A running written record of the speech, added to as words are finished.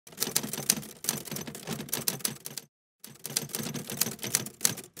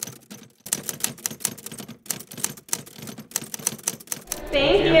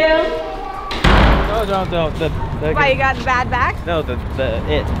Thank you. No, don't. Why, you got bad back? No, it. Oh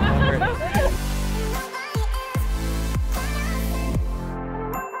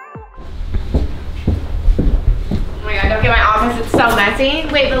my god, don't get my office, it's so messy.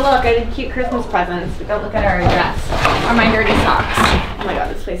 Wait, but look, I did cute Christmas presents. Go look at our dress. Or my dirty socks. Oh my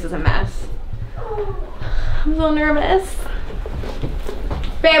god, this place is a mess. I'm so nervous.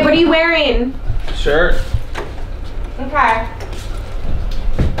 Babe, what are you wearing? Shirt. Okay.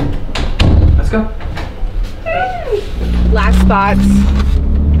 Let's go. Last spots.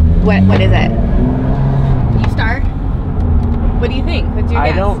 What is it? You start? What do you think? What's your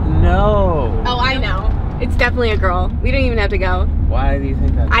guess? I don't know. Oh, I know. It's definitely a girl. We don't even have to go. Why do you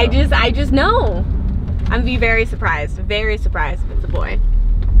think that? I just know. I'm gonna be very surprised if it's a boy.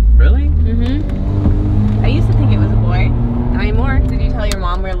 Really? Mm-hmm. I used to think it was a boy. Not anymore. Did you tell your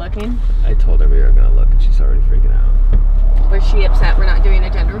mom we're looking? I told her we were gonna look and she's already freaking out. Was she upset we're not doing a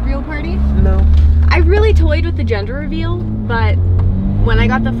gender reveal party? No. I really toyed with the gender reveal, but when I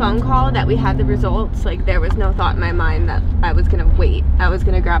got the phone call that we had the results, like there was no thought in my mind that I was gonna wait. I was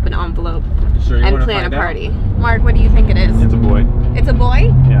gonna grab an envelope and plan a party. Mark, what do you think it is? It's a boy. It's a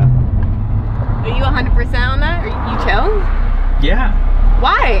boy? Yeah. Are you 100% on that? Are you chill? Yeah.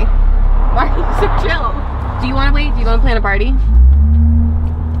 Why? Why are you so chill? Do you want to wait? Do you want to plan a party?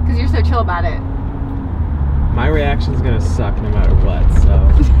 Because you're so chill about it. My reaction's gonna suck no matter what,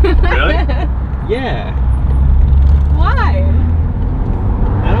 so. Really? Yeah. Why?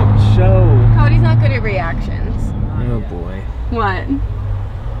 I don't show. Cody's not good at reactions. Oh boy. What?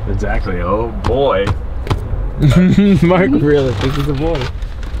 Exactly. Oh boy. Mark really thinks it's a boy.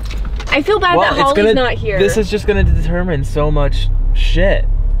 I feel bad that Holly's not here. This is just gonna determine so much shit.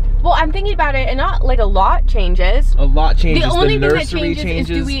 Well, I'm thinking about it, and not like a lot changes. A lot changes. The only thing that nursery changes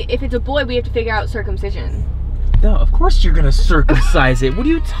is if it's a boy, we have to figure out circumcision. No, of course you're gonna circumcise it. What are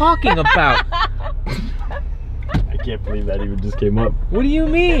you talking about? I can't believe that even just came up. What do you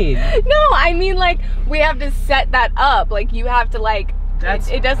mean? No, I mean like we have to set that up. Like you have to like.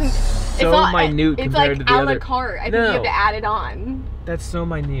 It doesn't. So it's not minute it's compared like to the a la other. carte. I think No. you have to add it on. That's so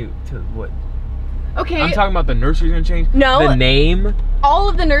minute to what? Okay. I'm talking about the nursery's gonna change. No. The name. All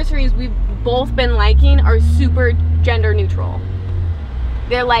of the nurseries we've both been liking are super gender neutral.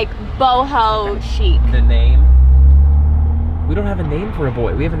 They're like boho chic. The name. We don't have a name for a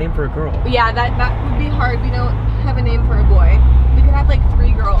boy. We have a name for a girl. Yeah, that would be hard. We don't have a name for a boy. We could have like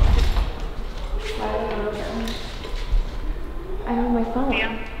 3 girls. I don't have my phone.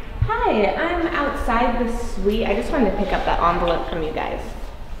 Yeah. Hi, I'm outside the suite. I just wanted to pick up that envelope from you guys.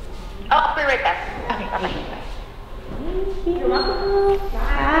 Oh, I'll be right back. Okay, bye-bye. Thank you. You're welcome.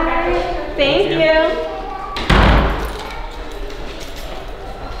 Bye. Thank you.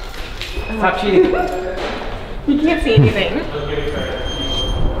 Stop cheating. You can't see anything.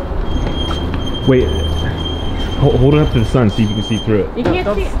 Wait. Hold it up to the sun, see if you can see through it. You can't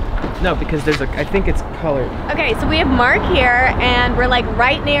see. No, because there's I think it's colored. Okay, so we have Mark here, and we're like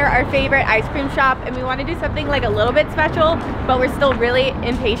right near our favorite ice cream shop, and we want to do something like a little bit special, but we're still really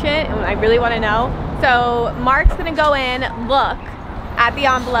impatient, and I really want to know. So Mark's gonna go in, look at the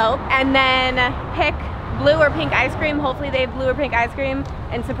envelope, and then pick blue or pink ice cream. Hopefully they have blue or pink ice cream,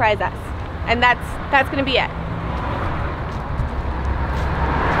 and surprise us. And that's gonna be it.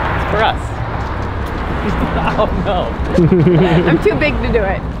 It's for us. Oh no. I'm too big to do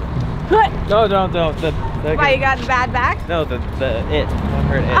it. No, don't. Why, you got bad back? No, it.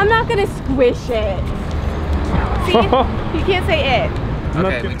 I'm not gonna squish it. See, you can't say it.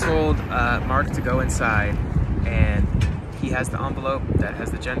 Okay, we told Mark to go inside, and he has the envelope that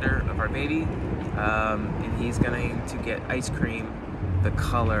has the gender of our baby, and he's going to get ice cream the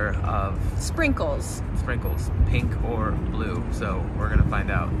color of Sprinkles, pink or blue. So we're gonna find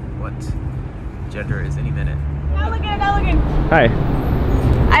out what gender is any minute. Not looking. Hi.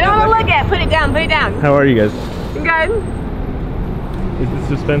 I don't want to look at it. Put it down. How are you guys? Good. Is the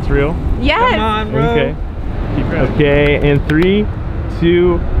suspense real? Yes. Come on, bro. Okay. Okay, and 3,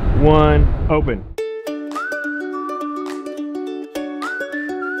 2, 1, open.